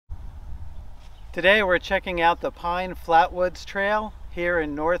Today we're checking out the Pine Flatwoods Trail here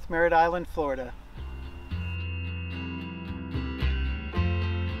in North Merritt Island, Florida.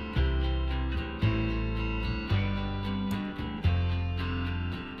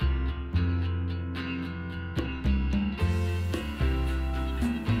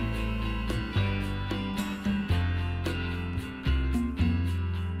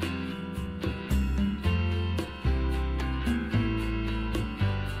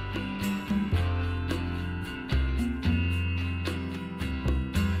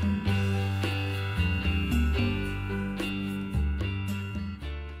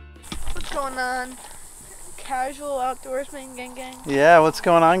 What's going on? Casual outdoorsman gang. Yeah, what's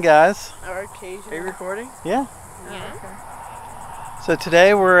going on, guys? Or occasional. Are you recording? Yeah. Yeah. Okay. So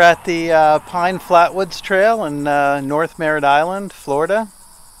today we're at the Pine Flatwoods Trail in North Merritt Island, Florida.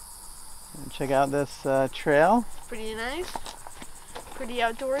 And check out this trail. Pretty nice. Pretty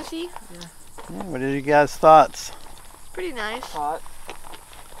outdoorsy. Yeah, what are you guys' thoughts? Pretty nice. Hot.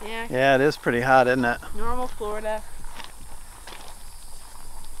 Yeah. Yeah, it is pretty hot, isn't it? Normal Florida.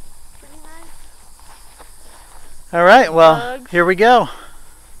 Pretty nice. All right, well, Bugs. here we go.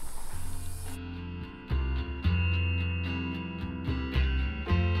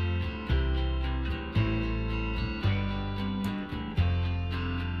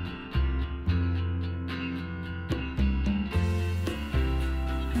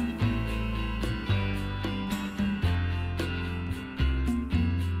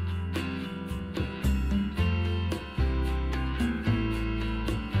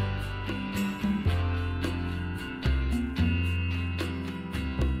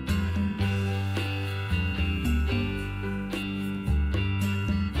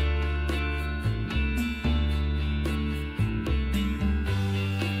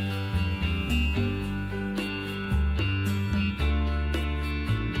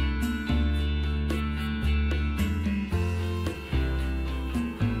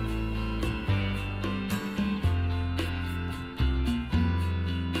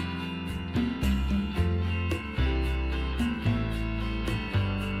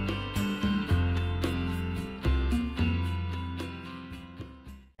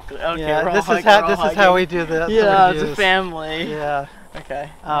 Okay, Yeah, we're this all is hiking. how we do this. Yeah, it's a family. Yeah. Okay.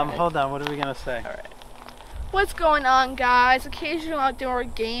 Hold on. What are we gonna say? All right. What's going on, guys? Occasional outdoor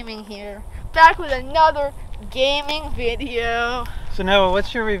gaming here. Back with another gaming video. So Noah,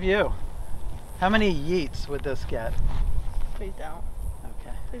 what's your review? How many yeets would this get? Please don't.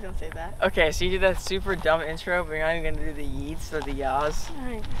 Okay. Please don't say that. Okay, so you did that super dumb intro, but you're not even gonna do the yeets or the yaws.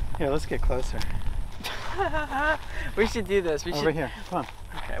 Alright. Here, let's get closer. We should do this. We Over should. here. Come on.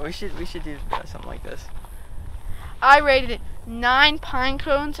 Okay, we should do something like this. I rated it 9 pine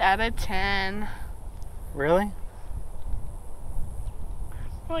cones out of 10. Really?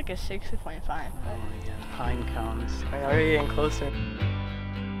 More like a 6.5. Oh my God. Pine cones. Alright, are you getting closer?